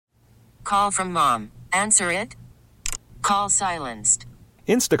call from mom. Answer it. Call silenced.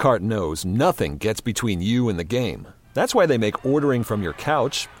 Instacart knows nothing gets between you and the game. That's why they make ordering from your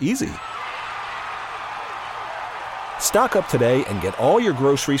couch easy. Stock up today and get all your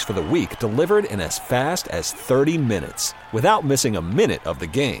groceries for the week delivered in as fast as 30 minutes without missing a minute of the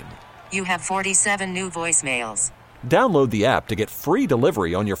game. You have 47 new voicemails. Download the app to get free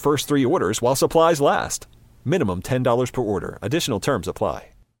delivery on your first 3 orders while supplies last. Minimum $10 per order. Additional terms apply.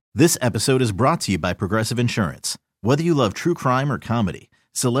 This episode is brought to you by Progressive Insurance. Whether you love true crime or comedy,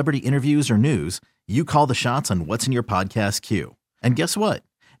 celebrity interviews or news, you call the shots on what's in your podcast queue. And guess what?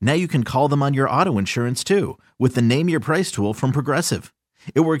 Now you can call them on your auto insurance too with the Name Your Price tool from Progressive.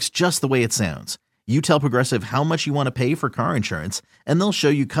 It works just the way it sounds. You tell Progressive how much you want to pay for car insurance, and they'll show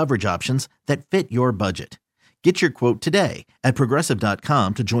you coverage options that fit your budget. Get your quote today at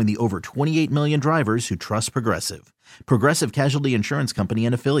Progressive.com to join the over 28 million drivers who trust Progressive. Progressive Casualty Insurance Company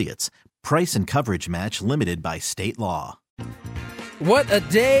and Affiliates. Price and coverage match limited by state law. What a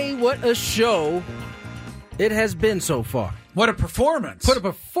day, what a show it has been so far. What a performance. What a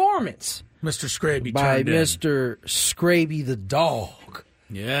performance. Mr. Scraby by turned in. Mr. Scraby the dog.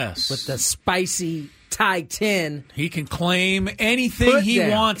 Yes. With the spicy tie 10. He can claim anything he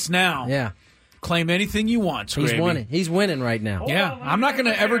wants now. Yeah. Claim anything you want, Scraby. He's winning. He's winning right now. Yeah. I'm not going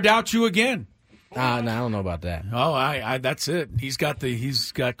to ever doubt you again. No, I don't know about that. Oh, I that's it. He's got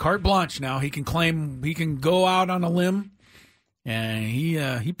carte blanche now. He can go out on a limb, and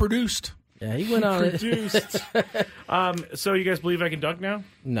he produced. Yeah, he went on it. So you guys believe I can dunk now?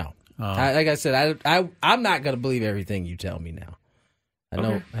 No. Like I said, I'm not going to believe everything you tell me now.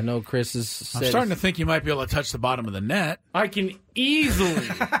 I know Chris is said... I'm starting to think you might be able to touch the bottom of the net. I can easily.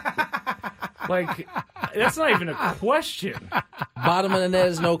 That's not even a question. Bottom of the net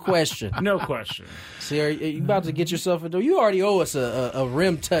is no question. No question. See, are you about to get yourself into... You already owe us a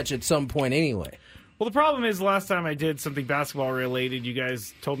rim touch at some point anyway. Well, the problem is last time I did something basketball related, you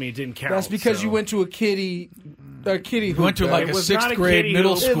guys told me it didn't count. That's because you went to a kiddie hoop. You went to like a 6th grade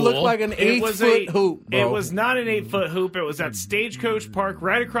middle school. It looked like an 8-foot hoop, bro. It was not an 8-foot hoop. It was at Stagecoach Park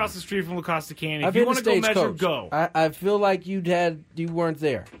right across the street from La Costa Canyon. If you want to go measure, go. I feel like you weren't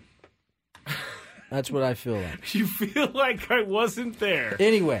there. That's what I feel like. You feel like I wasn't there.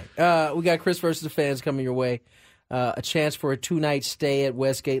 Anyway, we got Chris versus the Fans coming your way. A chance for a 2-night stay at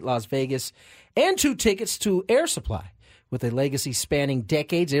Westgate, Las Vegas, and 2 tickets to Air Supply. With a legacy spanning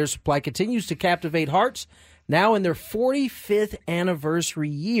decades, Air Supply continues to captivate hearts. Now in their 45th anniversary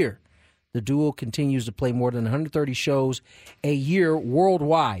year, the duo continues to play more than 130 shows a year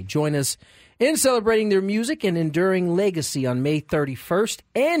worldwide. Join us in celebrating their music and enduring legacy on May 31st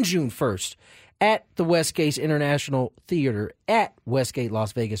and June 1st at the Westgate International Theater at Westgate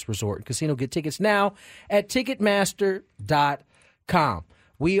Las Vegas Resort and Casino. Get tickets now at Ticketmaster.com.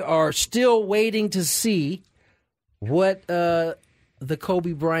 We are still waiting to see what the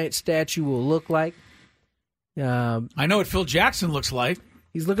Kobe Bryant statue will look like. I know what Phil Jackson looks like.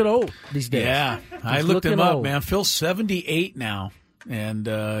 He's looking old these days. Yeah, I looked him up, man. Phil's 78 now, and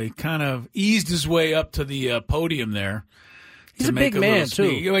he kind of eased his way up to the podium there. He's a big man, too.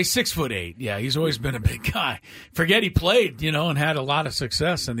 He's 6'8". Yeah, he's always been a big guy. Forget he played, and had a lot of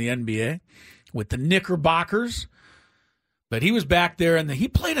success in the NBA with the Knickerbockers. But he was back there, and he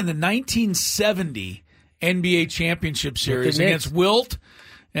played in the 1970 NBA Championship Series against Wilt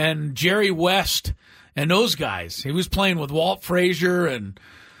and Jerry West and those guys. He was playing with Walt Frazier and,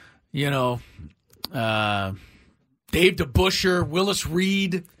 Dave DeBusschere, Willis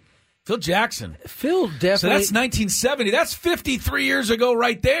Reed, Phil Jackson. Phil definitely. So that's 1970. That's 53 years ago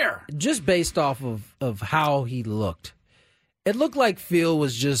right there. Just based off of how he looked. It looked like Phil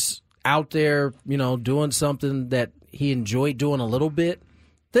was just out there, doing something that he enjoyed doing a little bit.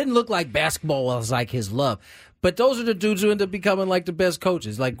 Didn't look like basketball was like his love. But those are the dudes who end up becoming like the best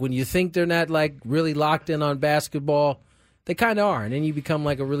coaches. Like when you think they're not like really locked in on basketball, they kind of are. And then you become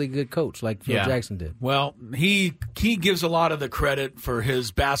like a really good coach like Phil Jackson did. Well, he gives a lot of the credit for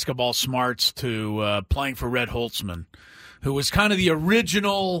his basketball smarts to playing for Red Holtzman, who was kind of the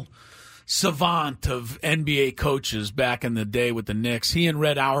original savant of NBA coaches back in the day with the Knicks. He and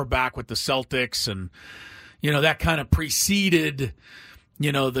Red Auerbach with the Celtics, and that kind of preceded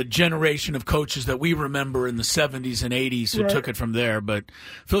the generation of coaches that we remember in the 70s and 80s who took it from there. But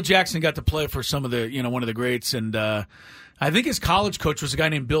Phil Jackson got to play for some of the one of the greats, and I think his college coach was a guy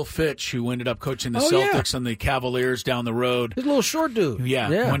named Bill Fitch, who ended up coaching the Celtics and the Cavaliers down the road. He's a little short dude.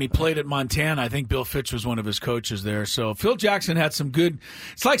 Yeah, when he played at Montana, I think Bill Fitch was one of his coaches there. So Phil Jackson had some good.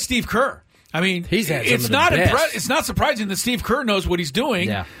 It's like Steve Kerr. I mean, he's had it's some of the best. It's not surprising that Steve Kerr knows what he's doing.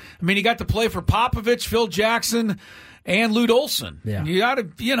 Yeah. I mean, he got to play for Popovich, Phil Jackson, and Lute Olson. Yeah. You got to,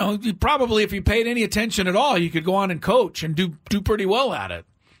 you probably, if you paid any attention at all, you could go on and coach and do pretty well at it.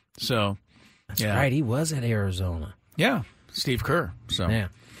 So, That's right. He was at Arizona. Yeah, Steve Kerr. So Yeah.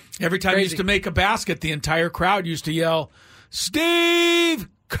 every time he used to make a basket, the entire crowd used to yell, Steve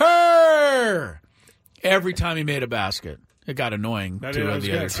Kerr! Every time he made a basket. It got annoying to the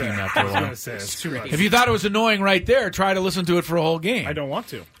other team after a while. It's too much. If you thought it was annoying right there, try to listen to it for a whole game. I don't want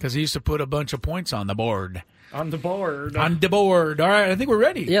to. Because he used to put a bunch of points on the board. On the board. On the board. All right, I think we're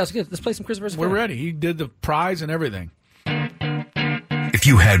ready. Yeah, let's play some Chris versus We're Fan. ready. He did the prize and everything. If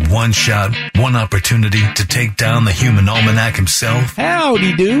you had one shot, one opportunity to take down the human almanac himself,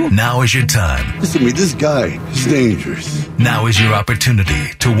 howdy do. Now is your time. Listen to me, this guy is dangerous. Now is your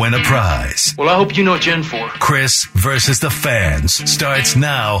opportunity to win a prize. Well, I hope you know what you're in for. Chris versus the Fans starts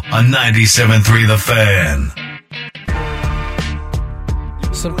now on 97.3 The Fan.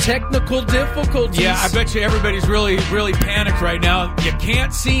 Some technical difficulties. Yeah, I bet you everybody's really, really panicked right now. You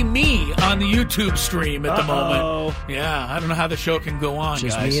can't see me on the YouTube stream at the moment. Yeah, I don't know how the show can go on,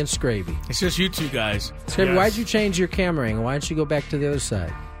 just guys. me and Scraby. It's just you two guys. Scraby, Yes. why'd you change your camera angle? Why don't you go back to the other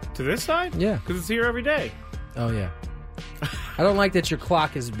side? To this side? Yeah. Because it's here every day. Oh, yeah. I don't like that your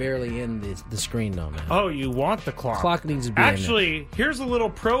clock is barely in the screen, though, man. Oh, you want the clock. Clock needs to be Actually, here's a little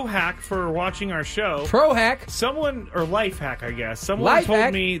pro hack for watching our show. Pro hack? Or life hack, I guess. Someone Life told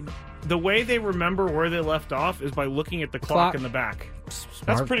hack? me the way they remember where they left off is by looking at the clock in the back.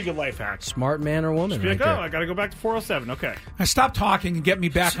 That's a pretty good life hack. Smart man or woman. Just be right like, there. I got to go back to 407. Okay. Now stop talking and get me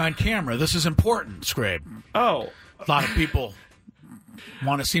back on camera. This is important, Scrape. Oh. A lot of people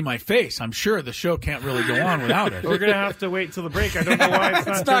want to see my face. I'm sure the show can't really go on without it. We're going to have to wait till the break. I don't know why it's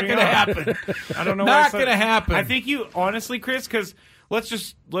not It's not going to happen. I don't know Not why it's going to happen. I think you, honestly, Chris, because let's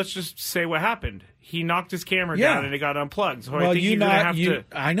just say what happened. He knocked his camera down and it got unplugged. So I think you're going to have to.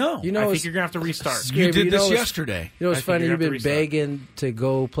 I know. I think you're going to have to restart. You did this yesterday. You know, it's I think funny. you're You've gonna been have to begging to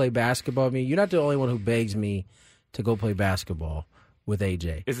go play basketball with me. You're not the only one who begs me to go play basketball with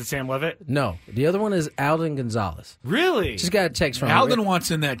AJ. Is it Sam Levitt? No. The other one is Alden Gonzalez. Really? Just got a text from him. Alden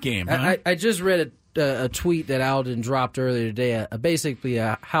wants in that game. Huh? I just read a tweet that Alden dropped earlier today, basically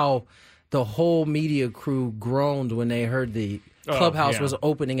how the whole media crew groaned when they heard the clubhouse was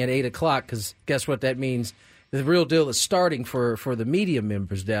opening at 8 o'clock, because guess what that means? The real deal is starting for the media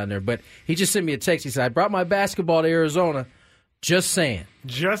members down there. But he just sent me a text. He said, I brought my basketball to Arizona. Just saying.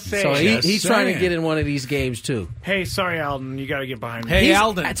 Just saying. So he's trying to get in one of these games, too. Hey, sorry, Alden. You got to get behind me. Hey,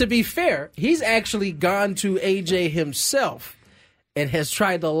 Alden. To be fair, he's actually gone to AJ himself and has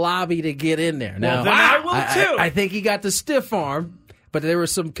tried to lobby to get in there. Now, then I will, too. I think he got the stiff arm, but there were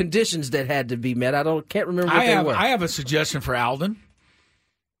some conditions that had to be met. Can't remember what they were. I have a suggestion for Alden.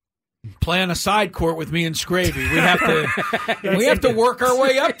 Play on a side court with me and Scravy. We have to work our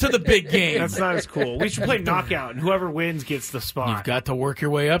way up to the big game. That's not as cool. We should play knockout, and whoever wins gets the spot. You've got to work your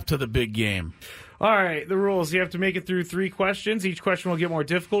way up to the big game. All right, the rules. You have to make it through 3 questions. Each question will get more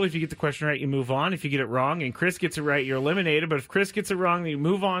difficult. If you get the question right, you move on. If you get it wrong and Chris gets it right, you're eliminated. But if Chris gets it wrong, then you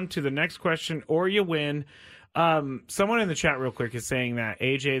move on to the next question or you win. Someone in the chat real quick is saying that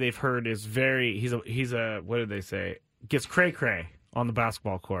AJ, they've heard, is he's a what did they say? Gets cray-cray on the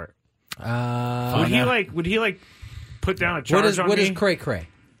basketball court. Would he put down a charge on me? What is cray-cray?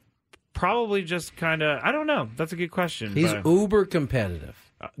 Probably just kind of, I don't know. That's a good question. He's uber competitive.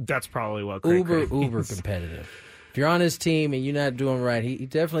 That's probably what cray-cray Uber competitive. If you're on his team and you're not doing right, he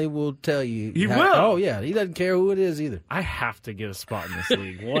definitely will tell you. He will? Oh, yeah. He doesn't care who it is either. I have to get a spot in this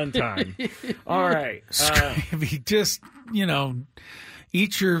league one time. All right. Scravy, just,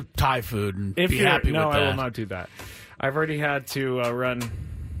 eat your Thai food and be happy with that. No, I will not do that. I've already had to run.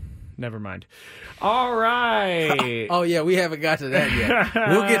 Never mind. All right. Oh, yeah, we haven't got to that yet.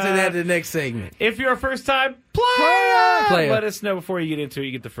 We'll get to that in the next segment. If you're a first-time player, Player. let us know before you get into it.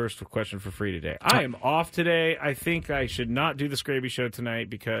 You get the first question for free today. I am off today. I think I should not do the Scraby Show tonight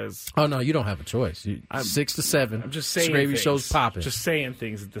because... Oh, no, you don't have a choice. 6 to 7. I'm just saying Scraby things. Show's popping. Just saying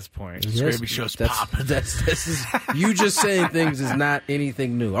things at this point. Scraby Show's popping. You just saying things is not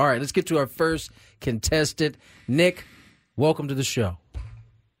anything new. All right, let's get to our first contestant. Nick, welcome to the show.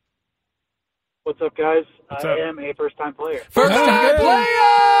 What's up, guys? What's I up? am a first-time player. First-time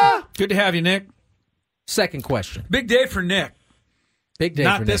player! Good to have you, Nick. Second question. Big day for Nick. Big day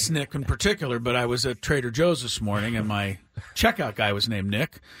Not for this Nick in particular, but I was at Trader Joe's this morning, and my checkout guy was named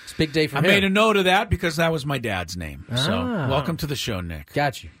Nick. It's a big day for him. I made a note of that because that was my dad's name. So, Ah. welcome to the show, Nick.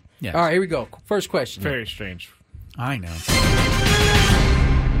 Got you. Yes. All right, here we go. First question. Very strange. I know.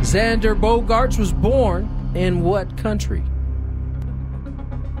 Xander Bogaerts was born in what country?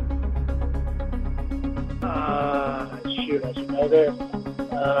 Shoot, I should know this.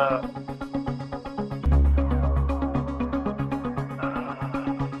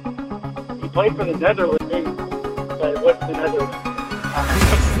 played for the Netherlands. But what's the Netherlands?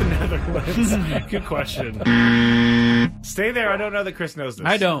 What's the Netherlands? Good question. Stay there. I don't know that Chris knows this.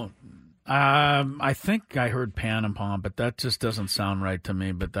 I don't. I think I heard Panama, but that just doesn't sound right to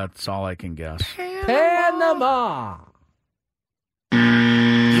me, but that's all I can guess. Panama.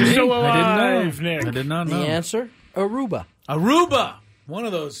 You're still I didn't alive, know. Nick. I did not know. The answer, Aruba. Aruba. One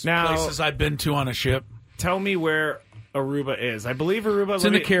of those Now- places I've been to on a ship. Tell me where Aruba is. I believe Aruba. It's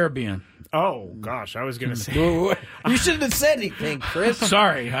in the Caribbean. Oh, gosh. I was going to say. You shouldn't have said anything, Chris.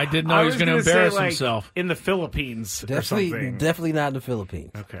 Sorry, I didn't know he was going to embarrass himself. In the Philippines or something. Definitely not in the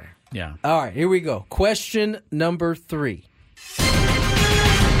Philippines. Okay. Yeah. All right, here we go. Question number 3.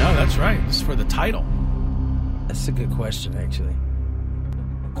 No, that's right. This is for the title. That's a good question, actually.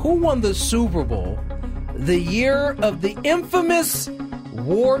 Who won the Super Bowl the year of the infamous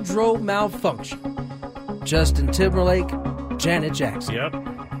wardrobe malfunction? Justin Timberlake, Janet Jackson. Yep.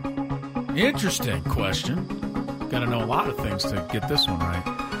 Interesting question. Got to know a lot of things to get this one right.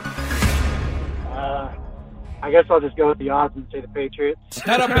 I guess I'll just go with the odds and say the Patriots.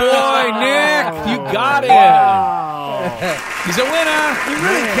 That a boy, Nick. You got it. He's a winner. You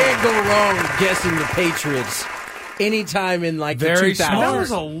really can't go wrong guessing the Patriots anytime in like Very the 2000s. smart. That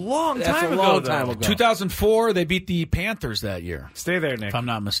was a long time That's a ago. long though. time ago. 2004, they beat the Panthers that year, Stay there, Nick. if I'm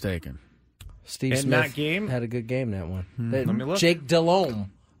not mistaken. Steve In Smith that game? had a good game that one. Let me look. Jake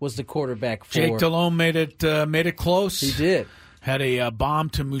Delhomme was the quarterback for. Jake Delhomme made it close. He did. Had a bomb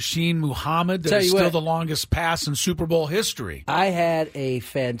to Muhsin Muhammad that Tell is you still what. the longest pass in Super Bowl history. I had a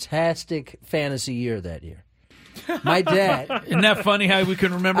fantastic fantasy year that year. My dad. Isn't that funny how we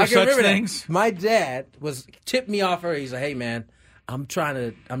can remember I can such remember things? that. My dad tipped me off early. He's like, "Hey man, I'm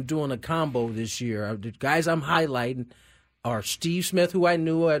doing a combo this year. The guys I'm highlighting are Steve Smith, who I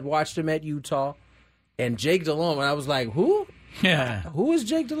knew. I'd watched him at Utah, and Jake Delhomme." And I was like, "Who? Yeah. Who is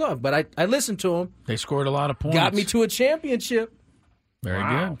Jake Delhomme?" But I listened to him. They scored a lot of points. Got me to a championship. Very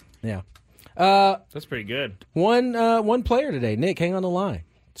Wow. good. Yeah. That's pretty good. One player today. Nick, hang on the line.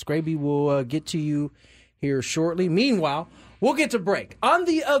 Scraby will get to you here shortly. Meanwhile, we'll get to break. On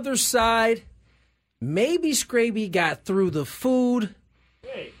the other side, maybe Scraby got through the food,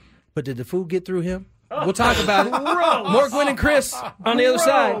 but did the food get through him? We'll talk about it. More Gwynn and Chris on the other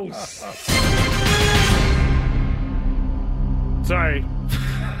side. Sorry.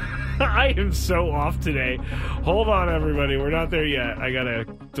 I am so off today. Hold on, everybody. We're not there yet. I got to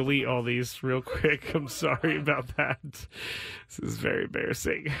delete all these real quick. I'm sorry about that. This is very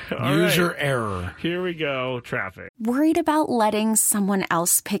embarrassing. All right. User error. Here we go. Traffic. Worried about letting someone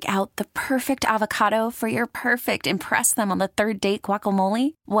else pick out the perfect avocado for your perfect impress them on the third date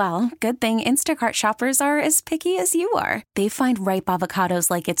guacamole? Well, good thing Instacart shoppers are as picky as you are. They find ripe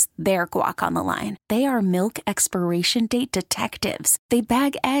avocados like it's their guac on the line. They are milk expiration date detectives. They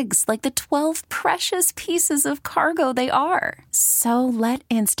bag eggs like the 12 precious pieces of cargo they are. So let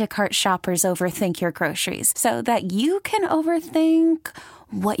Instacart shoppers overthink your groceries so that you can overthink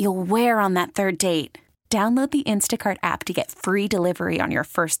what you'll wear on that third date. Download the Instacart app to get free delivery on your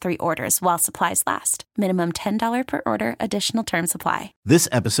first 3 orders while supplies last. Minimum $10 per order. Additional terms apply. This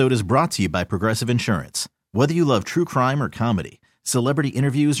episode is brought to you by Progressive Insurance. Whether you love true crime or comedy, celebrity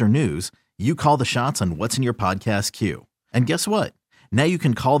interviews or news, you call the shots on what's in your podcast queue. And guess what? Now you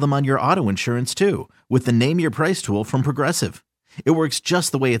can call them on your auto insurance too with the Name Your Price tool from Progressive. It works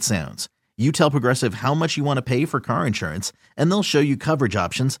just the way it sounds. You tell Progressive how much you want to pay for car insurance, and they'll show you coverage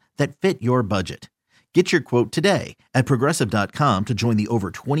options that fit your budget. Get your quote today at Progressive.com to join the over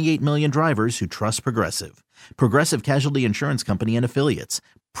 28 million drivers who trust Progressive. Progressive Casualty Insurance Company and Affiliates.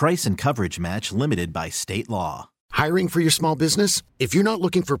 Price and coverage match limited by state law. Hiring for your small business? If you're not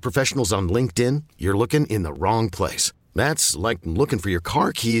looking for professionals on LinkedIn, you're looking in the wrong place. That's like looking for your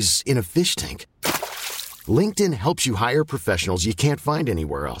car keys in a fish tank. LinkedIn helps you hire professionals you can't find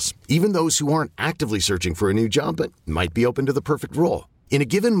anywhere else, even those who aren't actively searching for a new job but might be open to the perfect role. In a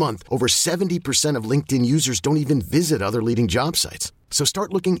given month, over 70% of LinkedIn users don't even visit other leading job sites. So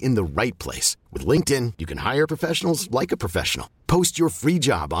start looking in the right place. With LinkedIn, you can hire professionals like a professional. Post your free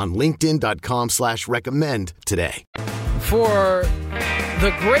job on linkedin.com/recommend today. For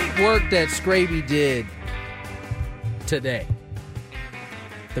the great work that Scraby did today,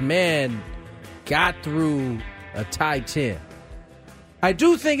 the man got through a tie 10. I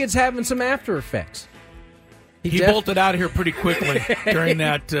do think it's having some after effects. He bolted out of here pretty quickly during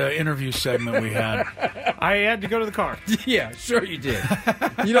that interview segment we had. I had to go to the car. Yeah, sure you did.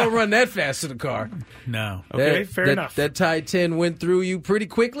 You don't run that fast to the car. No. Okay, fair enough. That tie 10 went through you pretty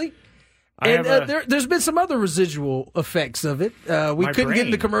quickly. And there's been some other residual effects of it. We couldn't get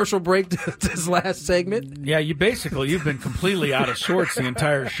in the commercial break this last segment. Yeah, you've been completely out of sorts the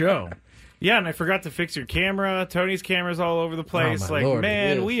entire show. Yeah, and I forgot to fix your camera. Tony's camera's all over the place. Oh, my Lord,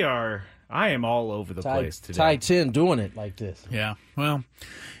 man, I am all over the place today. Ty 10 doing it like this. Yeah, well,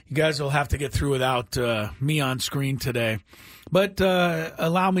 you guys will have to get through without me on screen today. But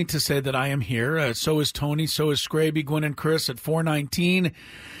allow me to say that I am here. So is Tony, so is Scraby, Gwynn, and Chris at 419.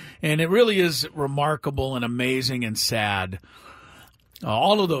 And it really is remarkable and amazing and sad.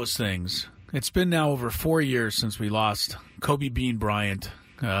 All of those things. It's been now over 4 years since we lost Kobe Bean Bryant.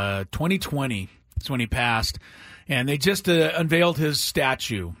 2020 is when he passed. And they just unveiled his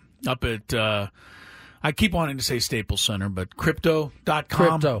statue up at, I keep wanting to say Staples Center, but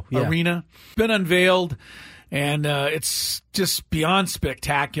Crypto.com Arena. Been unveiled, and it's just beyond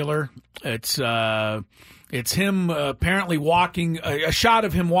spectacular. It's him apparently walking, a shot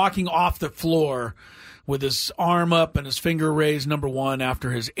of him walking off the floor with his arm up and his finger raised, number 1,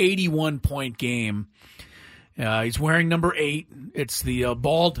 after his 81-point game. He's wearing number 8. It's the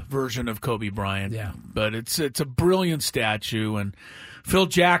bald version of Kobe Bryant. Yeah. But it's a brilliant statue. And Phil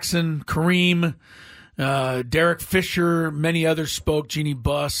Jackson, Kareem, Derek Fisher, many others spoke. Jeannie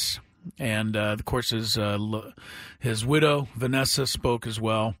Buss, and of course his widow Vanessa spoke as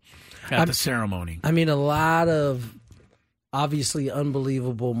well at the ceremony. I mean, a lot of obviously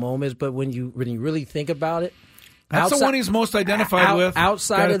unbelievable moments, but when you really think about it, that's the one he's most identified with.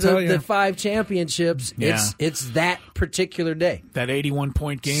 Outside of the 5 championships, it's that particular day. That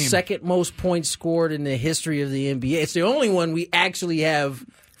 81-point game. Second most points scored in the history of the NBA. It's the only one we actually have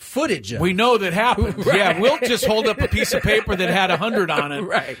footage of. We know that happened. Right. Yeah, Wilt just hold up a piece of paper that had 100 on it.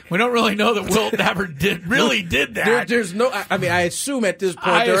 Right. We don't really know that Wilt ever did that. There's no. I mean, I assume at this point.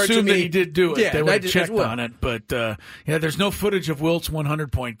 I assume that he did do it. Yeah, they would have checked on it. But, there's no footage of Wilt's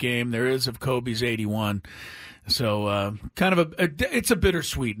 100-point game. There is of Kobe's 81. So kind of it's a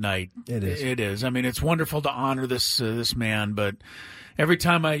bittersweet night. It is. It is. I mean, it's wonderful to honor this man, but every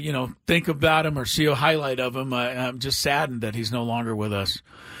time I think about him or see a highlight of him, I'm just saddened that he's no longer with us.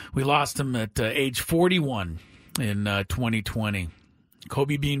 We lost him at age 41 in 2020.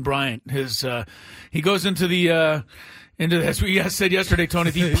 Kobe Bean Bryant. He goes into the as we said yesterday,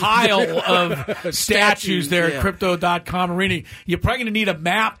 Tony, the pile of statues there at Crypto.com Arena. You're probably going to need a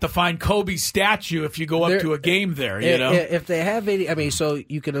map to find Kobe's statue if you go up to a game there. If they have any, so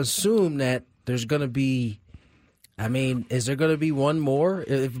you can assume that there's going to be. I mean, is there going to be one more?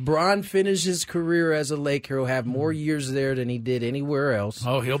 If Bron finishes his career as a Laker, he'll have more years there than he did anywhere else.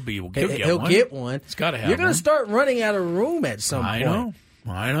 Oh, he'll get one. It's got to have. You're going to start running out of room at some point.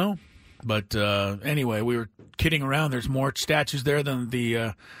 I know. But anyway, we were kidding around. There's more statues there than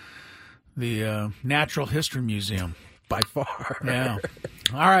the Natural History Museum. By far. Yeah.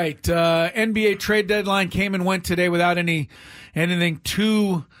 All right. NBA trade deadline came and went today without anything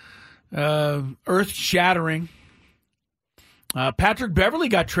too earth-shattering. Patrick Beverley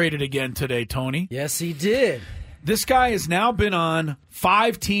got traded again today, Tony. Yes, he did. This guy has now been on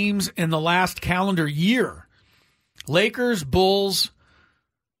 5 teams in the last calendar year. Lakers, Bulls,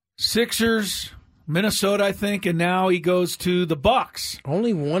 Sixers, Minnesota, I think, and now he goes to the Bucks.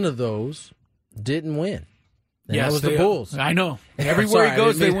 Only one of those didn't win. And yes, that was the Bulls. I know. Everywhere he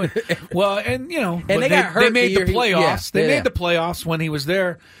goes, they win. Well, and they got hurt. They made the playoffs. They made the playoffs when he was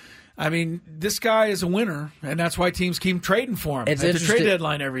there. I mean, this guy is a winner, and that's why teams keep trading for him at the trade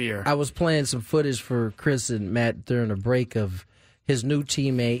deadline every year. I was playing some footage for Chris and Matt during a break of his new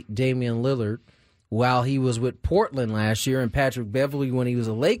teammate, Damian Lillard, while he was with Portland last year, and Patrick Beverley when he was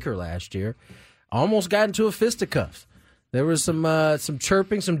a Laker last year, almost got into a fisticuffs. There was some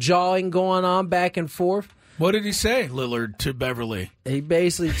chirping, some jawing going on back and forth. What did he say, Lillard, to Beverley? He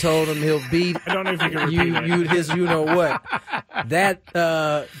basically told him he'll beat I don't know if you can repeat his you-know-what.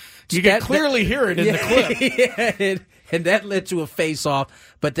 You can clearly hear it in the clip. Yeah, and that led to a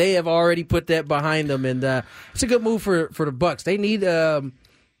face-off, but they have already put that behind them, and it's a good move for the Bucks. They need,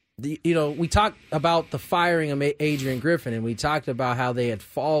 we talked about the firing of Adrian Griffin, and we talked about how they had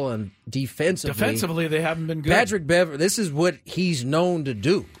fallen defensively. Defensively, they haven't been good. Patrick Beverley, this is what he's known to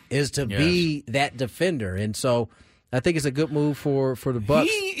do, is to be that defender, and so I think it's a good move for the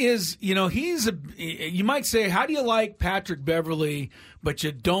Bucks. He is, you might say, how do you like Patrick Beverley, but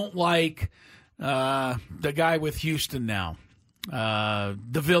you don't like the guy with Houston now, the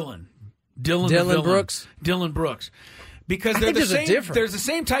villain, Dylan Brooks. Dylan Brooks, because they're the same. There's the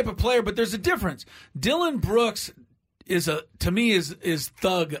same type of player, but there's a difference. Dylan Brooks is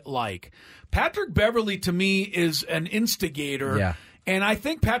thug like. Patrick Beverley to me is an instigator. Yeah. And I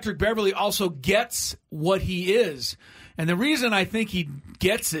think Patrick Beverley also gets what he is. And the reason I think he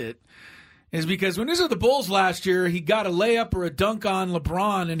gets it is because when he was with the Bulls last year, he got a layup or a dunk on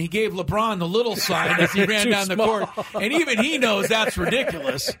LeBron, and he gave LeBron the little sign as he ran down the court. And even he knows that's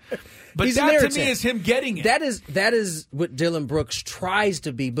ridiculous. But that, to me, is him getting it. That is what Dylan Brooks tries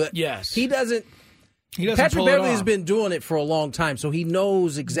to be, but yes. he doesn't Patrick Beverley has been doing it for a long time, so he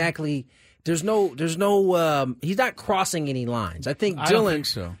knows exactly. There's no. He's not crossing any lines. I think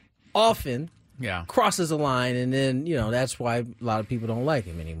Dylan often crosses a line, and then that's why a lot of people don't like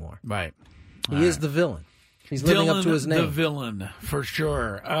him anymore. Right. He is the villain. He's living up to his name. The villain, for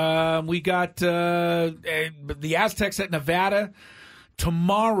sure. We got the Aztecs at Nevada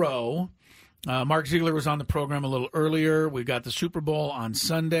tomorrow. Mark Ziegler was on the program a little earlier. We've got the Super Bowl on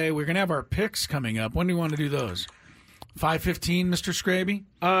Sunday. We're going to have our picks coming up. When do you want to do those? 5:15, Mr.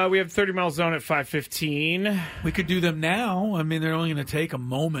 Scraby? We have 30 Mile Zone at 5:15. We could do them now. I mean, they're only going to take a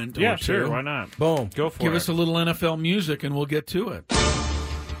moment or two. Yeah, sure. Why not? Boom. Go for it. Give us a little NFL music, and we'll get to it.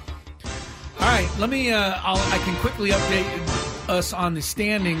 All right, let me. I can quickly update us on the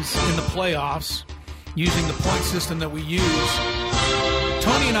standings in the playoffs using the point system that we use.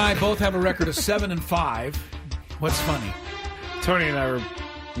 Tony and I both have a record of 7-5. What's funny? Tony and I were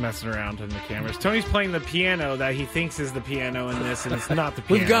messing around in the cameras. Tony's playing the piano that he thinks is the piano in this, and it's not the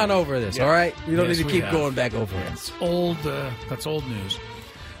piano. We've gone over this, all right? You don't need to keep going back over it. It's old. That's old news.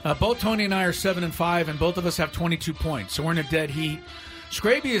 Both Tony and I are 7-5, and both of us have 22 points, so we're in a dead heat.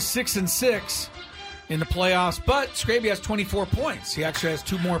 Scraby is 6-6 in the playoffs, but Scraby has 24 points. He actually has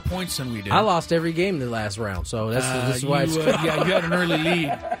 2 more points than we did. I lost every game in the last round, so this is why it's... you had an early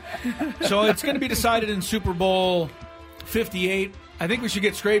lead. So it's going to be decided in Super Bowl 58. I think we should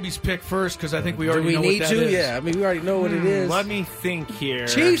get Scraby's pick first because I think we already know what that is. Do we need to? Yeah, I mean, we already know what it is. Let me think here.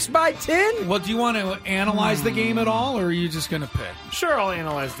 Chiefs by 10? Well, do you want to analyze the game at all, or are you just going to pick? Sure, I'll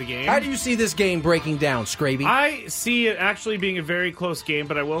analyze the game. How do you see this game breaking down, Scraby? I see it actually being a very close game,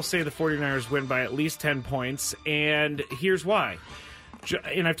 but I will say the 49ers win by at least 10 points, and here's why.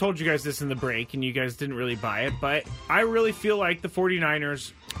 And I've told you guys this in the break, and you guys didn't really buy it, but I really feel like the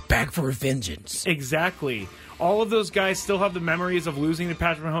 49ers... Back for vengeance. Exactly. All of those guys still have the memories of losing to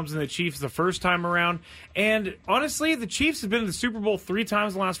Patrick Mahomes and the Chiefs the first time around. And honestly, the Chiefs have been in the Super Bowl 3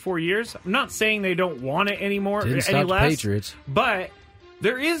 times in the last 4 years. I'm not saying they don't want it anymore, Didn't stop any less. The Patriots. But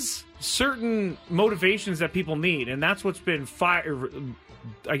there is certain motivations that people need, and that's what's been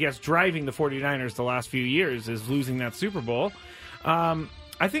driving the 49ers the last few years is losing that Super Bowl.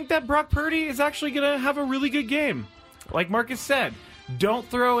 I think that Brock Purdy is actually going to have a really good game. Like Marcus said, don't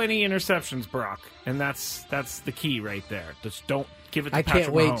throw any interceptions, Brock. And that's the key right there. Just don't give it to Patrick Mahomes. I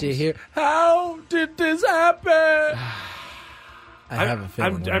can't wait to hear, how did this happen? I have a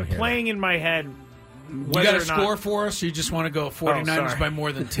feeling. I'm playing in my head. You got a score for us, or you just want to go 49ers by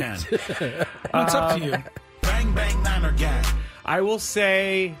more than 10? It's up to you. Bang, bang, Niner gang. I will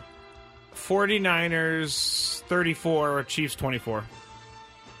say 49ers 34 or Chiefs 24.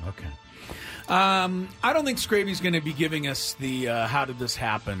 Okay. I don't think Scraby's going to be giving us the how did this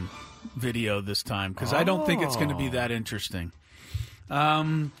happen video this time because I don't think it's going to be that interesting.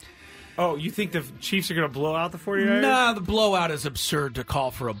 You think the Chiefs are going to blow out the 49ers? Nah, the blowout is absurd to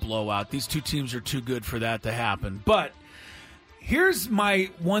call for a blowout. These two teams are too good for that to happen. But here's my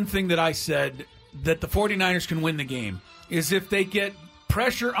one thing that I said that the 49ers can win the game is if they get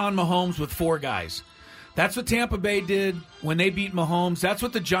pressure on Mahomes with 4 guys. That's what Tampa Bay did when they beat Mahomes. That's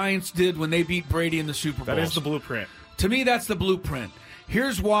what the Giants did when they beat Brady in the Super Bowl. That is the blueprint. To me, that's the blueprint.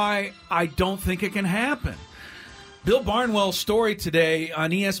 Here's why I don't think it can happen. Bill Barnwell's story today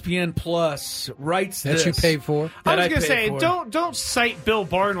on ESPN Plus writes that this. You paid for? I was going to say, don't cite Bill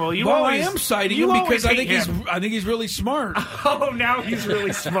Barnwell. I am citing him because I think he's really smart. Oh, now he's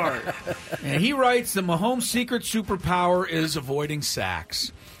really smart. And he writes the Mahomes' secret superpower is avoiding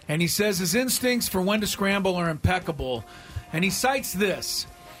sacks. And he says his instincts for when to scramble are impeccable. And he cites this.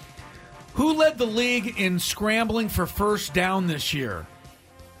 Who led the league in scrambling for first down this year?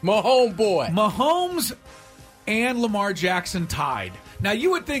 Mahomes boy. Mahomes and Lamar Jackson tied. Now,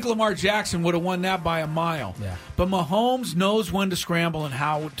 you would think Lamar Jackson would have won that by a mile. Yeah. But Mahomes knows when to scramble and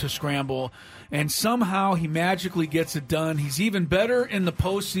how to scramble. And somehow he magically gets it done. He's even better in the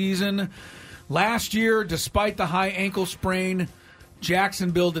postseason. Last year, despite the high ankle sprain,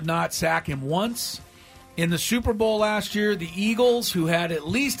 Jacksonville did not sack him once. In the Super Bowl last year, the Eagles, who had at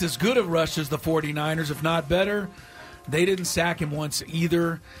least as good a rush as the 49ers, if not better, they didn't sack him once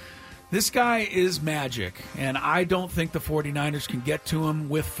either. This guy is magic, and I don't think the 49ers can get to him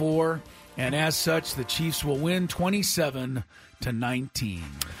with 4. And as such, the Chiefs will win 27-19.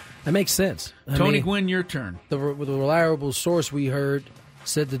 That makes sense. Tony Gwynn, your turn. The reliable source we heard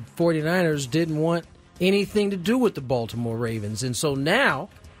said the 49ers didn't want anything to do with the Baltimore Ravens. And so now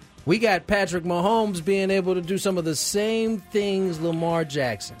We got Patrick Mahomes being able to do some of the same things Lamar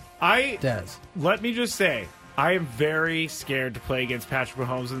Jackson does. Let me just say, I am very scared to play against Patrick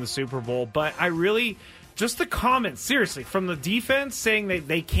Mahomes in the Super Bowl, but I really, just the comments, seriously, from the defense saying that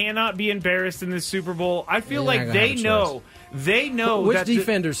they cannot be embarrassed in this Super Bowl, I feel like they know. Which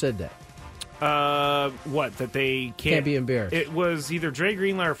defender said that? That they can't be embarrassed. It was either Dre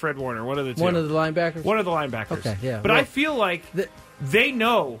Greenlaw or Fred Warner, one of the two. One of the linebackers? One of the linebackers. Okay, yeah. But I feel like they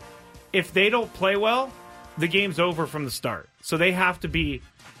know if they don't play well, the game's over from the start. So they have to be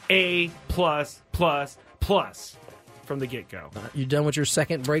A+++ from the get-go. You done with your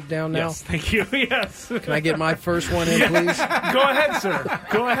second breakdown now? Yes, thank you. Yes. Can I get my first one in, please? Go ahead,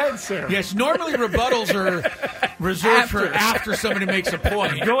 sir. Yes, normally rebuttals are reserved for after somebody makes a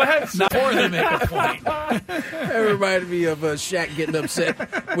point. Go ahead, sir. Before they make a point. That reminded me of Shaq getting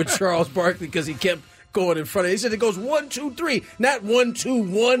upset with Charles Barkley because he kept going in front of it. He said it goes 1, 2, 3, not 1, 2,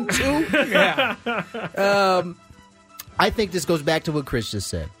 1, 2. Yeah. I think this goes back to what Chris just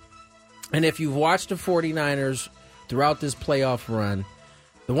said. And if you've watched the 49ers throughout this playoff run,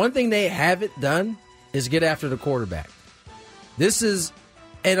 the one thing they haven't done is get after the quarterback. And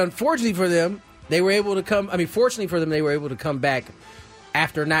unfortunately for them, they were able to come. I mean, fortunately for them, they were able to come back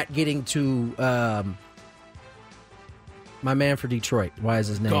after not getting to my man for Detroit. Why is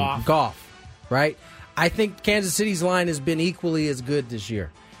his name? Goff. Right? I think Kansas City's line has been equally as good this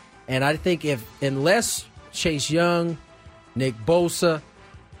year. And I think unless Chase Young, Nick Bosa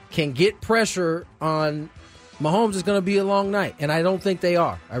can get pressure on Mahomes, is going to be a long night. And I don't think they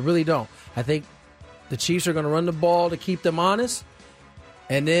are. I really don't. I think the Chiefs are going to run the ball to keep them honest.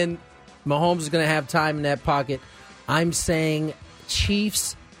 And then Mahomes is going to have time in that pocket. I'm saying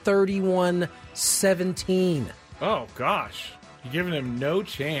Chiefs 31-17. Oh, gosh. You're giving him no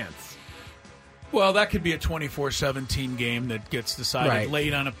chance. Well, that could be a 24-17 game that gets decided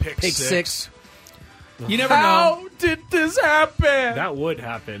late on a pick six. You never know. How did this happen? That would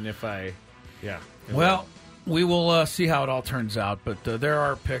happen if I... Yeah. Well, we will see how it all turns out, but there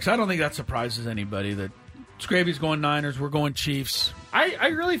are picks. I don't think that surprises anybody that Scravy's going Niners, we're going Chiefs. I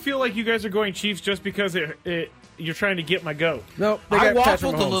really feel like you guys are going Chiefs just because you're trying to get my goat. No, I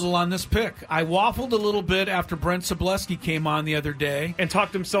waffled a little on this pick. I waffled a little bit after Brent Sobleski came on the other day. And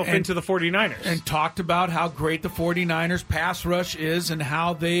talked himself into the 49ers. And talked about how great the 49ers pass rush is and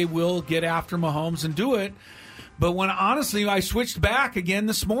how they will get after Mahomes and do it. But honestly, I switched back again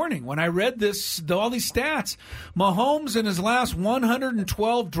this morning when I read all these stats. Mahomes in his last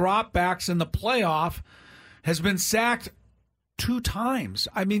 112 dropbacks in the playoff has been sacked 2 times.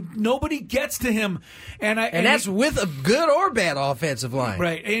 I mean, nobody gets to him, and that's with a good or bad offensive line,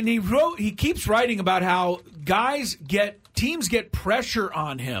 right? And he keeps writing about how teams get pressure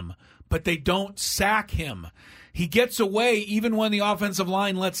on him, but they don't sack him. He gets away even when the offensive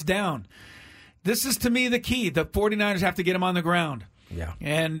line lets down. This is, to me, the key. The 49ers have to get him on the ground. Yeah.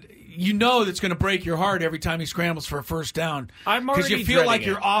 And you know that's going to break your heart every time he scrambles for a first down. Because you feel like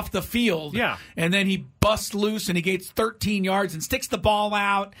you're off the field. Yeah. And then he busts loose and he gets 13 yards and sticks the ball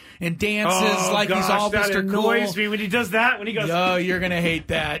out and dances he's all Mr. Cool. That annoys me when he does that. When he goes, oh, you're going to hate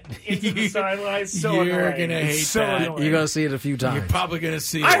that. Into the sidelines. So you're annoying. Going to hate that. Annoying. You're going to see it a few times. You're probably going to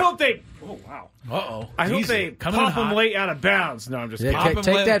see it. I hope they... Oh, wow. Uh-oh. I hope they pop him late out of bounds. No, I'm just kidding.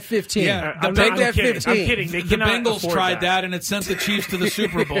 Take that 15. Yeah, take that 15. I'm kidding. They the Bengals tried that, and it sent the Chiefs to the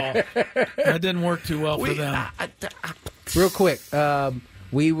Super Bowl. That didn't work too well for them. Real quick,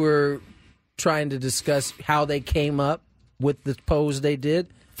 we were trying to discuss how they came up with the pose they did.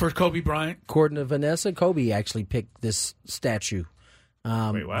 For Kobe Bryant? According to Vanessa, Kobe actually picked this statue.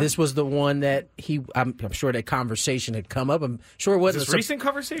 Wait, what? This was the one that I'm sure that conversation had come up. I'm sure it wasn't a recent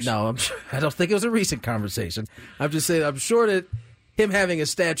conversation. No, I don't think it was a recent conversation. I'm just saying I'm sure that him having a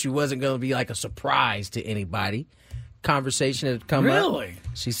statue wasn't going to be like a surprise to anybody. Conversation had come up. Really?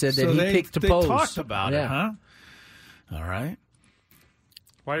 She said that he picked to pose. They talked about it, huh? All right.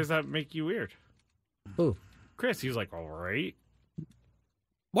 Why does that make you weird? Who? Chris. He was like, all right.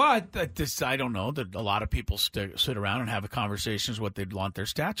 Well, I don't know that a lot of people sit around and have conversations what they'd want their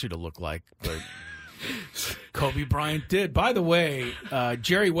statue to look like. But Kobe Bryant did. By the way,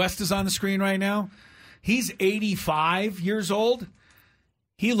 Jerry West is on the screen right now. He's 85 years old.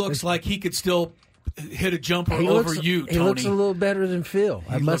 He looks like he could still hit a jumper over you, Tony. He looks a little better than Phil,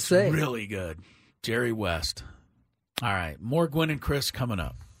 I must say. Really good. Jerry West. All right, more Gwynn and Chris coming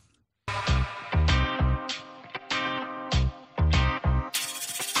up.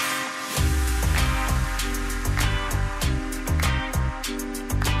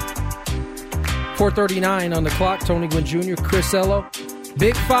 .439 on the clock. Tony Gwynn Jr., Chris Ello.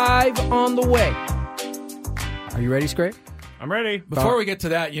 Big 5 on the way. Are you ready, Scrape? I'm ready. Before we get to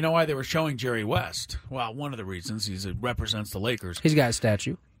that, you know why they were showing Jerry West? Well, one of the reasons he represents the Lakers. He's got a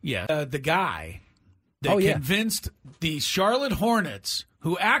statue. Yeah. The guy that convinced the Charlotte Hornets,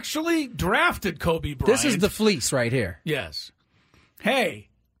 who actually drafted Kobe Bryant. This is the fleece right here. Yes. Hey,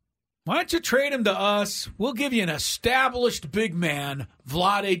 why don't you trade him to us? We'll give you an established big man,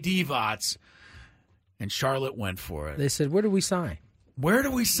 Vlade Divac. And Charlotte went for it. They said, where do we sign? Where do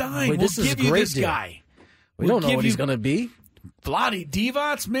we sign? Wait, we'll this is give a you great this deal. guy. We don't know what he's going to be. Vlade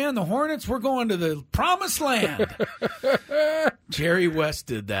Divac, man, the Hornets, we're going to the promised land. Jerry West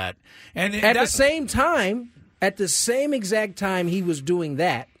did that. And at the same time, at the same exact time he was doing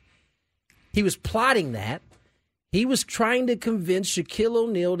that, he was plotting that, he was trying to convince Shaquille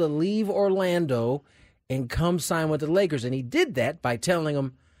O'Neal to leave Orlando and come sign with the Lakers. And he did that by telling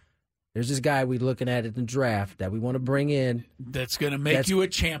him, there's this guy we're looking at in the draft that we want to bring in. That's going to make you a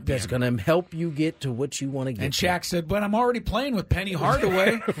champion. That's going to help you get to what you want to get And to. Shaq said, but I'm already playing with Penny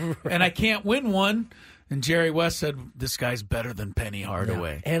Hardaway, and I can't win one. And Jerry West said, this guy's better than Penny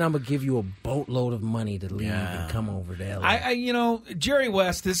Hardaway. Yeah. And I'm going to give you a boatload of money to leave and come over to LA. Jerry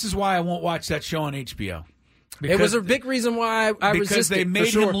West, this is why I won't watch that show on HBO. It was a big reason why I resisted. Because they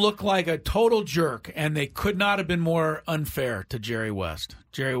made him look like a total jerk, and they could not have been more unfair to Jerry West.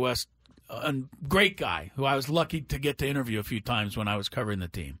 Jerry West, a great guy who I was lucky to get to interview a few times when I was covering the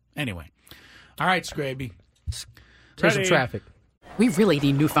team. Anyway. All right, Scraby. There's some traffic. We really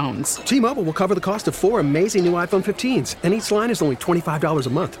need new phones. T-Mobile will cover the cost of 4 amazing new iPhone 15s, and each line is only $25 a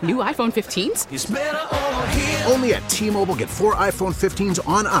month. New iPhone 15s? It's better over here. Only at T-Mobile, get 4 iPhone 15s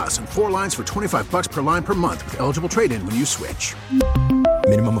on us and 4 lines for $25 per line per month with eligible trade-in when you switch.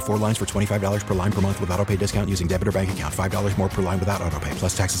 Minimum of 4 lines for $25 per line per month with autopay discount using debit or bank account. $5 more per line without autopay,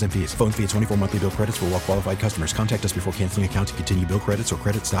 plus taxes and fees. Phone fee at 24 monthly bill credits for well-qualified customers. Contact us before canceling account to continue bill credits or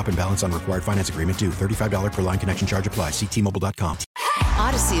credit stop and balance on required finance agreement due. $35 per line connection charge applies. See T-Mobile.com.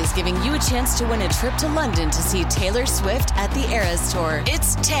 Odyssey is giving you a chance to win a trip to London to see Taylor Swift at the Eras Tour.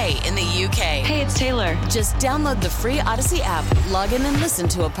 It's Tay in the UK. Hey, it's Taylor. Just download the free Odyssey app, log in and listen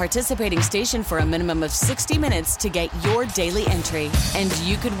to a participating station for a minimum of 60 minutes to get your daily entry. And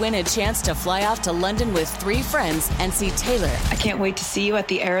you could win a chance to fly off to London with 3 friends and see Taylor. I can't wait to see you at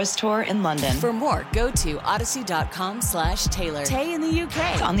the Eras Tour in London. For more, go to odyssey.com/Taylor. Tay in the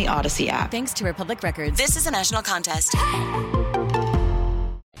UK. It's on the Odyssey app. Thanks to Republic Records. This is a national contest.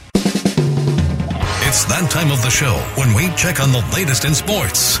 It's that time of the show when we check on the latest in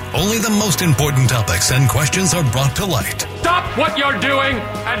sports. Only the most important topics and questions are brought to light. Stop what you're doing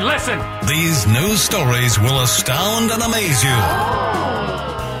and listen. These news stories will astound and amaze you.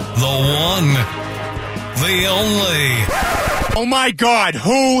 The one, the only. Oh my God,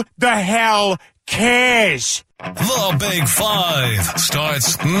 who the hell cares? The Big Five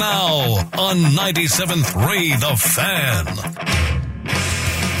starts now on 97.3 The Fan.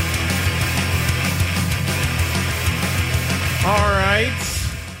 All right.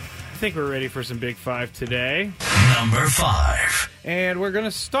 I think we're ready for some Big Five today. Number 5. And we're going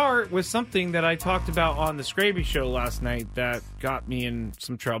to start with something that I talked about on the Scraby Show last night that got me in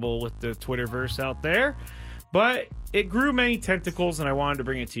some trouble with the Twitterverse out there. But it grew many tentacles, and I wanted to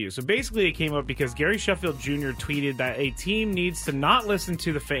bring it to you. So basically, it came up because Gary Sheffield Jr. tweeted that a team needs to not listen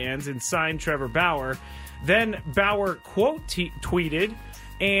to the fans and sign Trevor Bauer. Then Bauer tweeted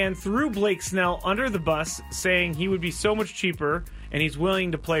and threw Blake Snell under the bus, saying he would be so much cheaper and he's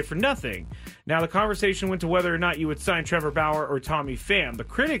willing to play for nothing. Now, the conversation went to whether or not you would sign Trevor Bauer or Tommy Pham. The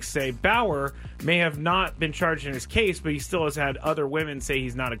critics say Bauer may have not been charged in his case, but he still has had other women say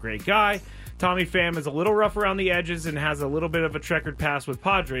he's not a great guy. Tommy Pham is a little rough around the edges and has a little bit of a checkered past with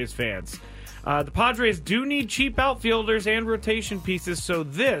Padres fans. The Padres do need cheap outfielders and rotation pieces, so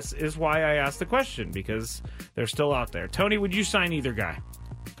this is why I asked the question, because they're still out there. Tony, would you sign either guy?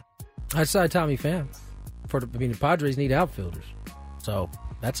 I'd sign Tommy Pham. The Padres need outfielders, so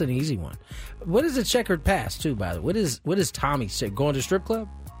that's an easy one. What is a checkered past, too, by the way? What is Tommy say? Going to strip club?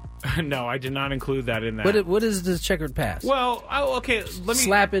 No, I did not include that in that. What is the checkered past? Well, okay, let me...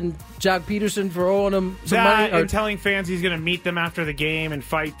 Slapping Jock Peterson for owing him some money? money? And telling fans he's going to meet them after the game and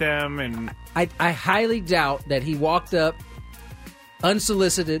fight them. And I highly doubt that he walked up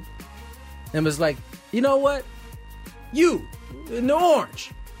unsolicited and was like, you know what? You, in the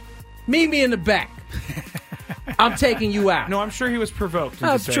orange, meet me in the back. I'm taking you out. No, I'm sure he was provoked.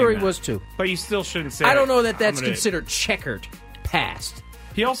 I'm sure he was too. But you still shouldn't say I don't know that that's considered checkered past.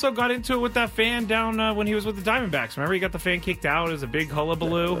 He also got into it with that fan down when he was with the Diamondbacks. Remember, he got the fan kicked out as a big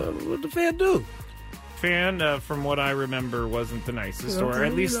hullabaloo? What did the fan do? Fan, from what I remember, wasn't the nicest, or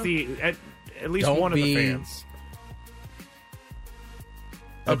at least at least one of the fans.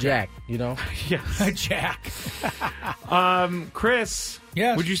 a jack, you know? Yeah, a jack. Chris,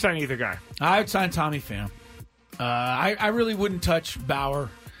 yes. Would you sign either guy? I would sign Tommy Pham. I really wouldn't touch Bauer.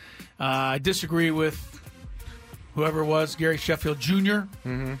 I disagree with whoever it was, Gary Sheffield Jr.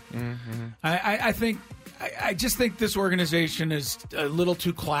 I just think this organization is a little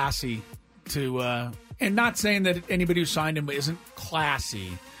too classy to, and not saying that anybody who signed him isn't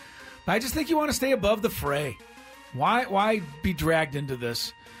classy, but I just think you want to stay above the fray. Why be dragged into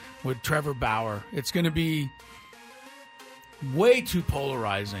this with Trevor Bauer? It's going to be way too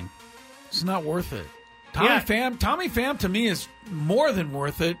polarizing. It's not worth it. Tommy Pham to me is more than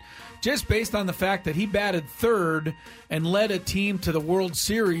worth it, just based on the fact that he batted third and led a team to the World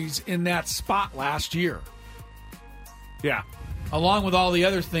Series in that spot last year. Yeah. Along with all the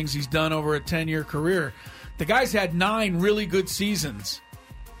other things he's done over a 10-year career. The guy's had 9 really good seasons.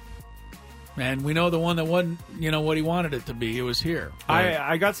 And we know the one that wasn't, what he wanted it to be. It was here.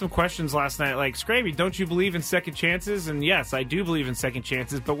 I got some questions last night, like, Scraby, don't you believe in second chances? And yes, I do believe in second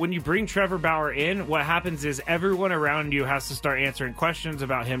chances. But when you bring Trevor Bauer in, what happens is everyone around you has to start answering questions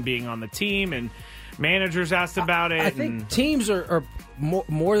about him being on the team, and managers asked about it. I think teams are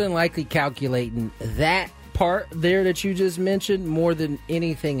more than likely calculating that part there that you just mentioned more than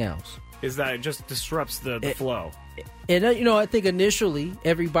anything else. Is that it just disrupts the flow. And, I think initially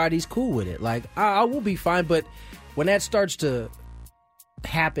everybody's cool with it. Like, I will be fine. But when that starts to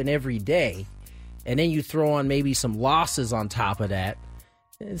happen every day, and then you throw on maybe some losses on top of that,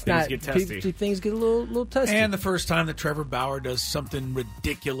 things get testy. Things get a little testy. And the first time that Trevor Bauer does something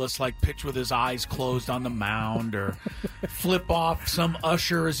ridiculous, like pitch with his eyes closed on the mound or flip off some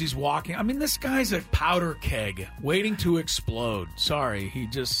usher as he's walking. I mean, this guy's a powder keg waiting to explode. Sorry, he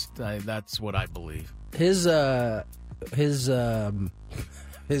just that's what I believe. His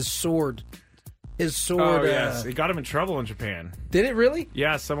sword. Oh, yes. It got him in trouble in Japan. Did it really?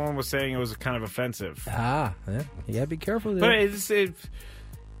 Yeah, someone was saying it was kind of offensive. Yeah, you gotta be careful there. But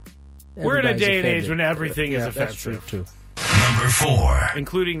we're in a day and age when everything is offensive. That's true, too. Number 4.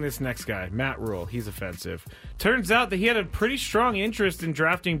 Including this next guy, Matt Rule. He's offensive. Turns out that he had a pretty strong interest in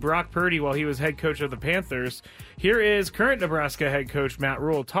drafting Brock Purdy while he was head coach of the Panthers. Here is current Nebraska head coach Matt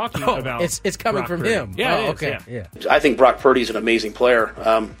Rule talking about it's coming Brock from Purdy. him. Yeah, okay. Yeah. I think Brock Purdy's an amazing player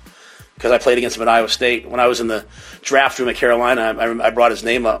because I played against him at Iowa State. When I was in the draft room at Carolina, I brought his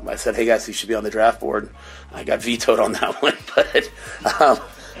name up. I said, hey, guys, he should be on the draft board. I got vetoed on that one, but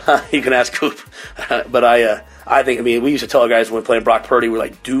you can ask Coop. But I think, we used to tell our guys when we were playing Brock Purdy, we're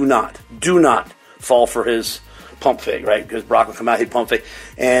like, do not fall for his pump fake, right? Because Brock will come out, he'd pump fake.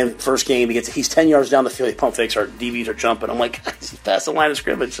 And first game, he's 10 yards down the field, he pump fakes, our DBs are jumping. I'm like, guys, he's past the line of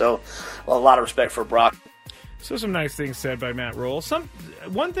scrimmage. So a lot of respect for Brock. So some nice things said by Matt Rule.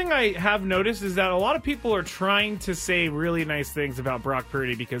 One thing I have noticed is that a lot of people are trying to say really nice things about Brock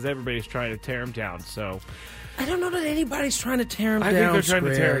Purdy because everybody's trying to tear him down. So I don't know that anybody's trying to tear him down. I think they're trying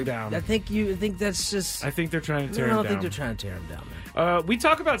to tear him down. I think that's just. I think they're trying to tear him down. I don't think they're trying to tear him down, man. We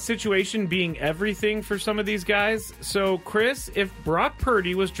talk about situation being everything for some of these guys. So, Chris, if Brock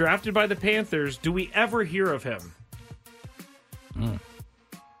Purdy was drafted by the Panthers, do we ever hear of him?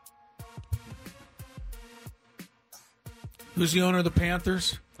 Who's the owner of the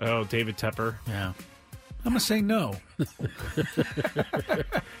Panthers? Oh, David Tepper. Yeah. I'm going to say no.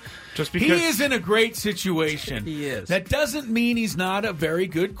 Just because he is in a great situation. He is. That doesn't mean he's not a very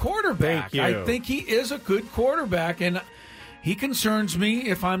good quarterback. Thank you. I think he is a good quarterback, and he concerns me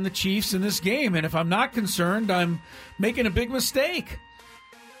if I'm the Chiefs in this game. And if I'm not concerned, I'm making a big mistake.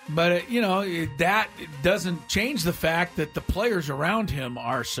 But, that doesn't change the fact that the players around him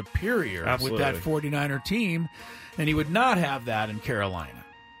are superior Absolutely. with that 49er team, and he would not have that in Carolina.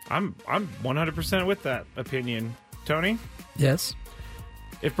 I'm 100% with that opinion. Tony? Yes.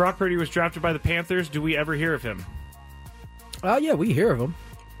 If Brock Purdy was drafted by the Panthers, do we ever hear of him? Oh, yeah, we hear of him.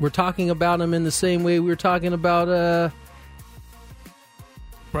 We're talking about him in the same way we were talking about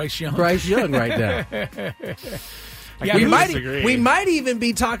Bryce Young right now. Yeah, we might even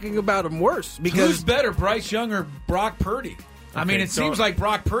be talking about him worse. Because who's better, Bryce Young or Brock Purdy? I mean, it seems like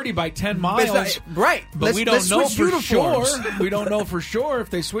Brock Purdy by 10 miles. Right. But we don't know for sure. We don't know for sure if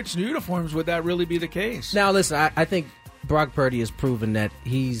they switch uniforms, would that really be the case? Now, listen, I think Brock Purdy has proven that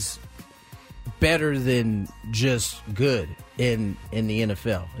he's better than just good in the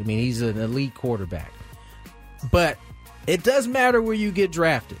NFL. I mean, he's an elite quarterback. But it does matter where you get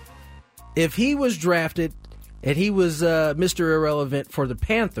drafted. If he was drafted and he was Mr. Irrelevant for the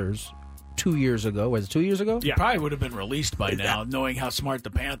Panthers 2 years ago. Was it 2 years ago? He probably would have been released by now, knowing how smart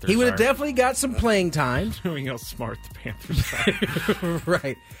the Panthers He would are. have definitely got some playing time. Knowing how smart the Panthers are.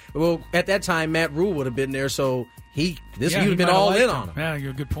 Right. Well, at that time, Matt Rule would have been there, so he would have been might all liked in on him. Yeah,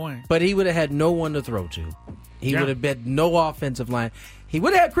 you're a good point. But he would have had no one to throw to. He would have been no offensive line. He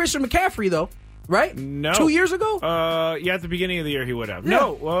would have had Christian McCaffrey, though, right? No. 2 years ago? Yeah, at the beginning of the year he would have.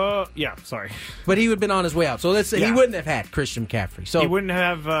 Yeah. No, sorry. But he would have been on his way out. So let's say he wouldn't have had Christian McCaffrey. So he wouldn't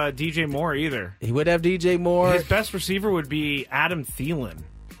have DJ Moore either. He would have DJ Moore. His best receiver would be Adam Thielen.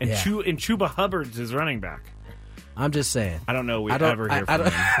 And, and Chuba Hubbard's his running back. I'm just saying. I don't know we'd ever hear from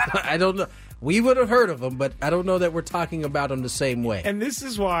him. I don't know. We would have heard of him, but I don't know that we're talking about him the same way. And this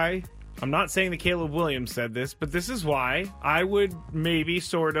is why, I'm not saying that Caleb Williams said this, but this is why I would maybe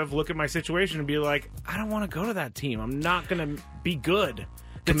sort of look at my situation and be like, I don't want to go to that team. I'm not going to be good.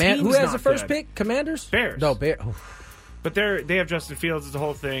 Who has the first pick? Commanders? Bears. No, Bears. But they have Justin Fields. It's the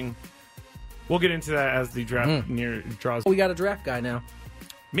whole thing. We'll get into that as the draft draws. We got a draft guy now.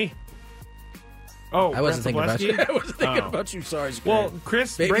 Me. Oh, I wasn't thinking about you. I wasn't thinking Oh. about you. Sorry, Well,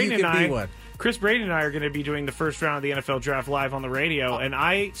 Chris Brady and I. one. Chris Brady and I are going to be doing the first round of the NFL Draft live on the radio, and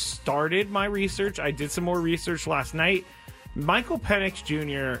I started my research. I did some more research last night. Michael Penix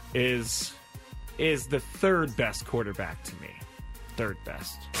Jr. is the third best quarterback to me. Third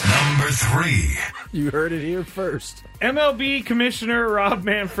best. Number 3. You heard it here first. MLB Commissioner Rob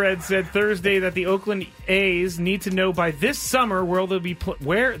Manfred said Thursday that the Oakland A's need to know by this summer where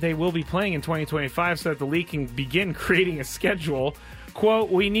they will be playing in 2025 so that the league can begin creating a schedule. Quote,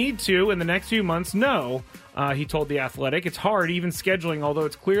 we need to, in the next few months, know, he told The Athletic. It's hard, even scheduling, although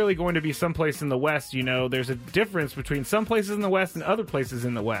it's clearly going to be someplace in the West. You know, there's a difference between some places in the West and other places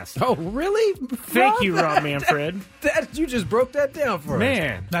in the West. Oh, really? Thank you, Rob Manfred. You just broke that down for us.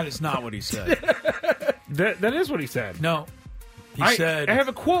 Man. That is not what he said. That is what he said. No. He said... I have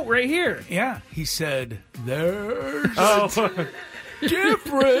a quote right here. Yeah. He said, there's... Oh...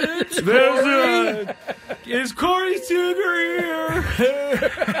 difference. Is Corey Seager here?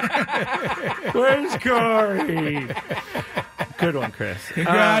 Where's Corey? Good one, Chris.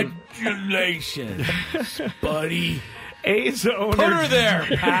 Congratulations, buddy. A's owner. Put her there,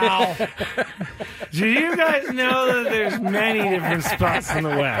 pal. Do you guys know that there's many different spots in the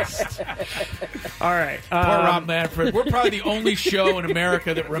West? All right. Poor Rob Manfred. We're probably the only show in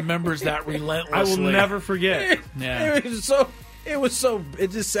America that remembers that relentlessly. I will never forget. Yeah. It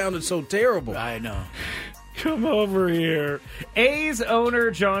just sounded so terrible. I know. Come over here. A's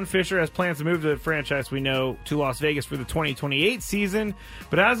owner John Fisher has plans to move the franchise, we know, to Las Vegas for the 2028 season.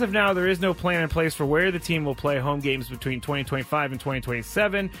 But as of now, there is no plan in place for where the team will play home games between 2025 and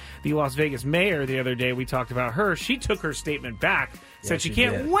 2027. The Las Vegas mayor, the other day, we talked about her. She took her statement back. Said she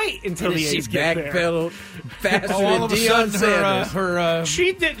can't wait until the A's get there. Backpedaled faster all than of a Deion sudden,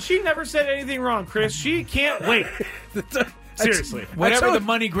 Sanders. She never said anything wrong, Chris. She can't wait. Seriously. Whatever the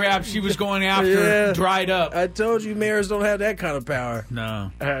money grab she was going after dried up. I told you mayors don't have that kind of power.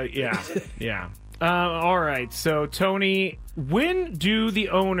 No. Yeah. All right. So, Tony, when do the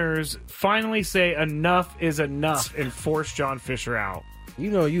owners finally say enough is enough and force John Fisher out? You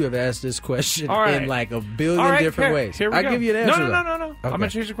know you have asked this question right. in like a billion different ways. Here we I'll go. give you an answer. No. Okay. I'm going to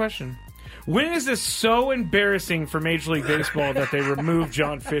change the question. When is this so embarrassing for Major League Baseball that they remove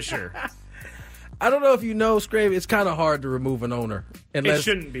John Fisher? I don't know if you know, Scrape, it's kind of hard to remove an owner. It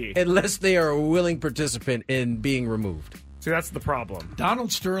shouldn't be. Unless they are a willing participant in being removed. See, that's the problem.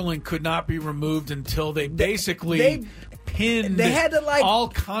 Donald Sterling could not be removed until they basically pinned they had to, like, all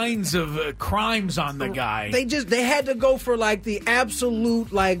kinds of crimes on the guy. They had to go for like the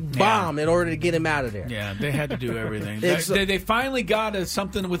absolute bomb in order to get him out of there. Yeah, they had to do everything. They finally got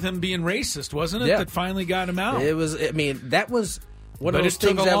something with him being racist, wasn't it? Yeah. That finally got him out. It was. I mean, that was one of But those it took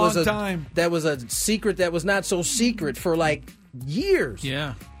things a that long was time. That was a secret that was not so secret for like years.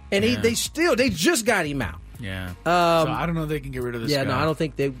 Yeah, and they just got him out. Yeah. So I don't know if they can get rid of this guy. No, I don't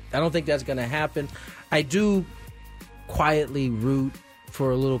think that's going to happen. I do quietly root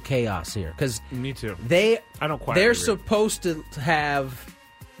for a little chaos here because me too. They're root. supposed to have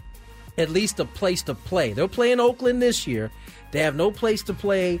at least a place to play. They'll play in Oakland this year. They have no place to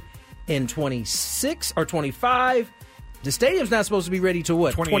play in 26 or 25. The stadium's not supposed to be ready to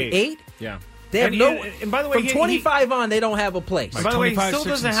what? 28? Yeah. They have and by the way, from 25 on, they don't have a place. By the way, he still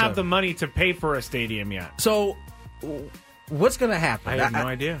doesn't have the money to pay for a stadium yet. So, what's going to happen? I have no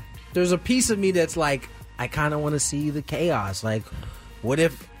idea. There's a piece of me that's like, I kind of want to see the chaos. Like, what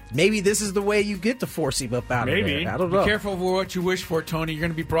if maybe this is the way you get to force him up out of there? I don't know. Be careful for what you wish for, Tony. You're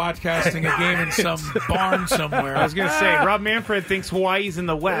going to be broadcasting a game in some barn somewhere. I was going to say, Rob Manfred thinks Hawaii's in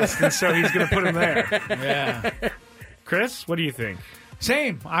the West, and so he's going to put him there. Yeah. Chris, what do you think?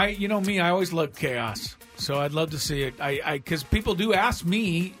 Same. I always love chaos. So I'd love to see it. Because people do ask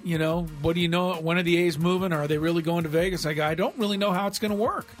me, what do you know? When are the A's moving? Or are they really going to Vegas? I go, I don't really know how it's going to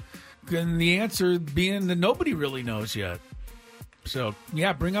work. And the answer being that nobody really knows yet. So,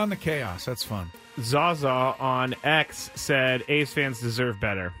 yeah, bring on the chaos. That's fun. Zaza on X said A's fans deserve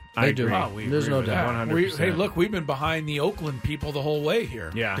better. They I do. agree. Oh, there's no doubt. 100%. Hey, look, we've been behind the Oakland people the whole way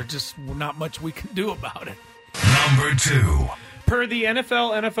here. Yeah. There's just not much we can do about it. Number 2. Per the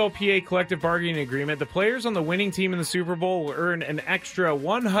NFL-NFLPA collective bargaining agreement, the players on the winning team in the Super Bowl will earn an extra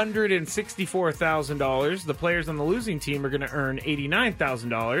 $164,000. The players on the losing team are going to earn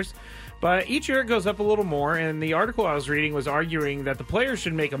 $89,000. But each year it goes up a little more, and the article I was reading was arguing that the players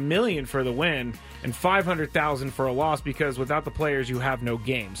should make $1 million for the win and $500,000 for a loss, because without the players, you have no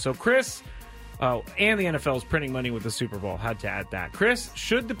game. So, Chris, and the NFL is printing money with the Super Bowl. Had to add that. Chris,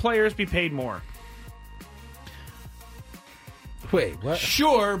 should the players be paid more? Wait, what?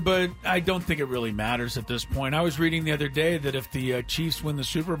 Sure, but I don't think it really matters at this point. I was reading the other day that if the Chiefs win the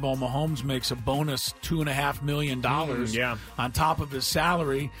Super Bowl, Mahomes makes a bonus $2.5 million on top of his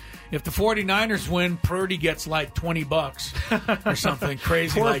salary. If the 49ers win, Purdy gets like $20 or something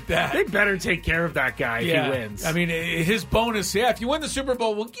crazy like that. They better take care of that guy if he wins. I mean, his bonus, if you win the Super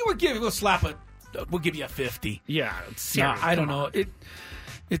Bowl, we'll give you a 50. Yeah, I don't know.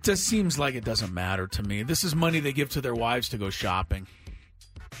 It just seems like it doesn't matter to me. This is money they give to their wives to go shopping.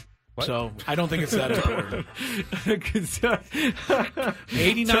 What? So I don't think it's that important.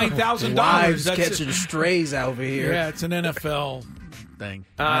 $89,000. Wives catching strays over here. Yeah, it's an NFL thing.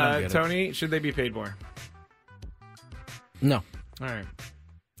 I don't get Tony, should they be paid more? No. All right.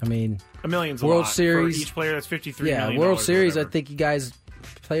 I mean, $1 million's a World lot. Series. For each player, that's $53 million. Yeah, World Series, I think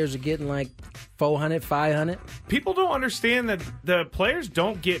players are getting like $400, $500. People don't understand that the players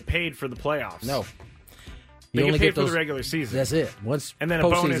don't get paid for the playoffs. No. They get paid for the regular season. That's it. And then a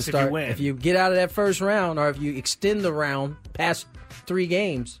bonus if you win. If you get out of that first round, or if you extend the round past 3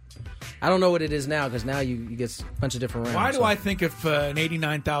 games, I don't know what it is now, because now you get a bunch of different rounds. Why do I think if an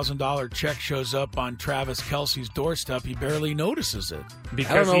 $89,000 check shows up on Travis Kelce's doorstep, he barely notices it?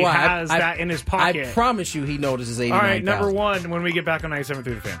 Because he has that in his pocket. I promise you he notices $89,000. All right, number 1, when we get back on 97.3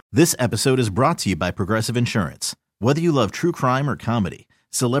 The Fan. This episode is brought to you by Progressive Insurance. Whether you love true crime or comedy,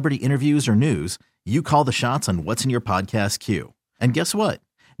 celebrity interviews or news, you call the shots on what's in your podcast queue. And guess what?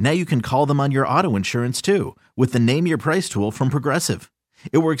 Now you can call them on your auto insurance too, with the Name Your Price tool from Progressive.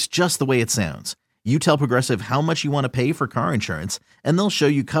 It works just the way it sounds. You tell Progressive how much you want to pay for car insurance, and they'll show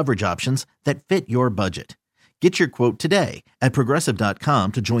you coverage options that fit your budget. Get your quote today at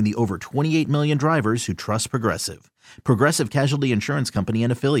Progressive.com to join the over 28 million drivers who trust Progressive. Progressive Casualty Insurance Company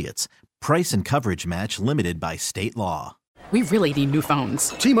and Affiliates. Price and coverage match limited by state law. We really need new phones.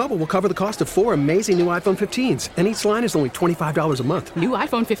 T-Mobile will cover the cost of 4 amazing new iPhone 15s, and each line is only $25 a month. New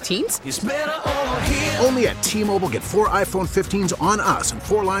iPhone 15s? It's better over here. Only at T-Mobile, get 4 iPhone 15s on us and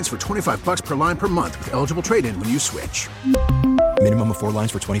 4 lines for $25 per line per month with eligible trade-in when you switch. Minimum of 4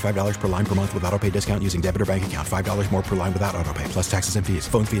 lines for $25 per line per month with autopay discount using debit or bank account. $5 more per line without autopay, plus taxes and fees.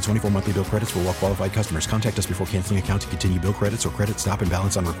 Phone fee at 24 monthly bill credits for well-qualified customers. Contact us before canceling account to continue bill credits or credit stop and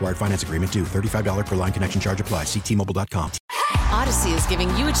balance on required finance agreement due. $35 per line connection charge applies. See T-Mobile.com. Odyssey is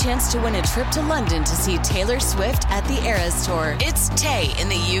giving you a chance to win a trip to London to see Taylor Swift at the Eras Tour. It's Tay in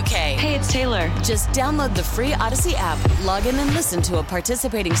the UK. Hey, it's Taylor. Just download the free Odyssey app, log in and listen to a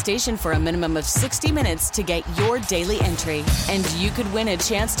participating station for a minimum of 60 minutes to get your daily entry. And you could win a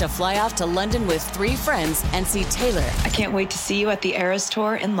chance to fly off to London with 3 friends and see Taylor. I can't wait to see you at the Eras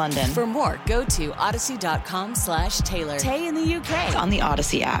Tour in London. For more, go to odyssey.com/Taylor. Tay in the UK. It's on the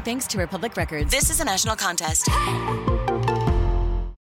Odyssey app. Thanks to Republic Records. This is a national contest.